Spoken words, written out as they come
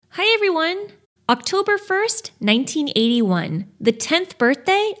everyone! October 1st, 1981, the 10th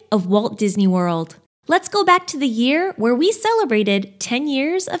birthday of Walt Disney World. Let's go back to the year where we celebrated 10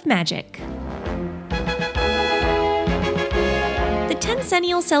 years of magic. The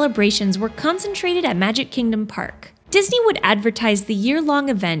Tencennial celebrations were concentrated at Magic Kingdom Park. Disney would advertise the year-long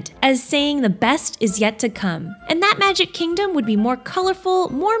event as saying the best is yet to come, and that Magic Kingdom would be more colorful,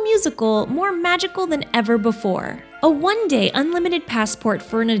 more musical, more magical than ever before. A one-day unlimited passport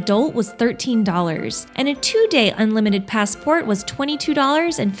for an adult was $13, and a two-day unlimited passport was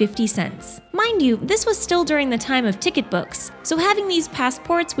 $22.50. Mind you, this was still during the time of ticket books, so having these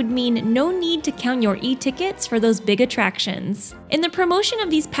passports would mean no need to count your e-tickets for those big attractions. In the promotion of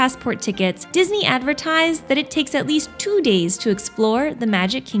these passport tickets, Disney advertised that it takes at least 2 days to explore the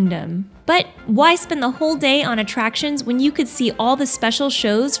Magic Kingdom. But why spend the whole day on attractions when you could see all the special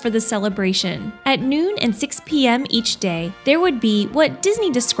shows for the celebration? At noon and 6 p.m. each day, there would be what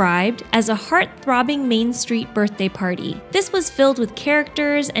Disney described as a heart-throbbing Main Street birthday party. This was filled with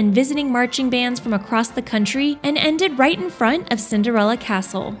characters and visiting marching bands from across the country and ended right in front of Cinderella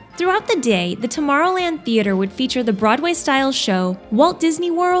Castle. Throughout the day, the Tomorrowland Theater would feature the Broadway-style show Walt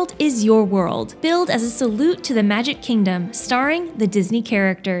Disney World is Your World, billed as a salute to the Magic Kingdom, starring the Disney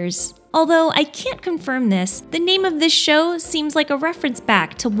characters. Although I can't confirm this, the name of this show seems like a reference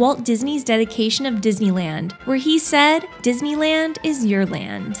back to Walt Disney's dedication of Disneyland, where he said, "Disneyland is your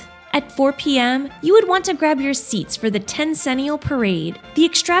land." At 4 p.m., you would want to grab your seats for the Tencennial Parade. The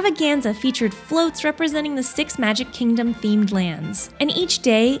extravaganza featured floats representing the 6 Magic Kingdom-themed lands. And each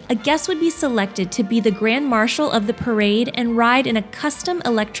day, a guest would be selected to be the Grand Marshal of the parade and ride in a custom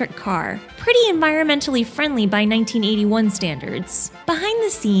electric car. Pretty environmentally friendly by 1981 standards. Behind the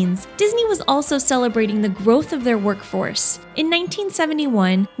scenes, Disney was also celebrating the growth of their workforce. In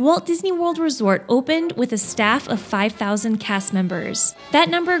 1971, Walt Disney World Resort opened with a staff of 5,000 cast members. That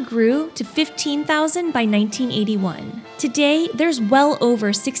number grew to 15,000 by 1981. Today, there's well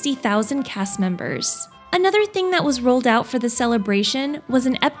over 60,000 cast members. Another thing that was rolled out for the celebration was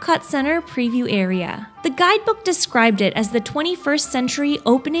an Epcot Center preview area. The guidebook described it as the 21st century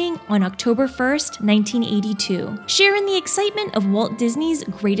opening on October 1st, 1982, sharing the excitement of Walt Disney's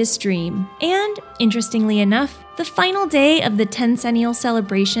greatest dream. And, interestingly enough, the final day of the Tencennial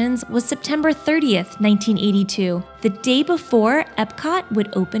celebrations was September 30th, 1982, the day before Epcot would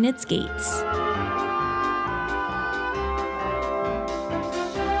open its gates.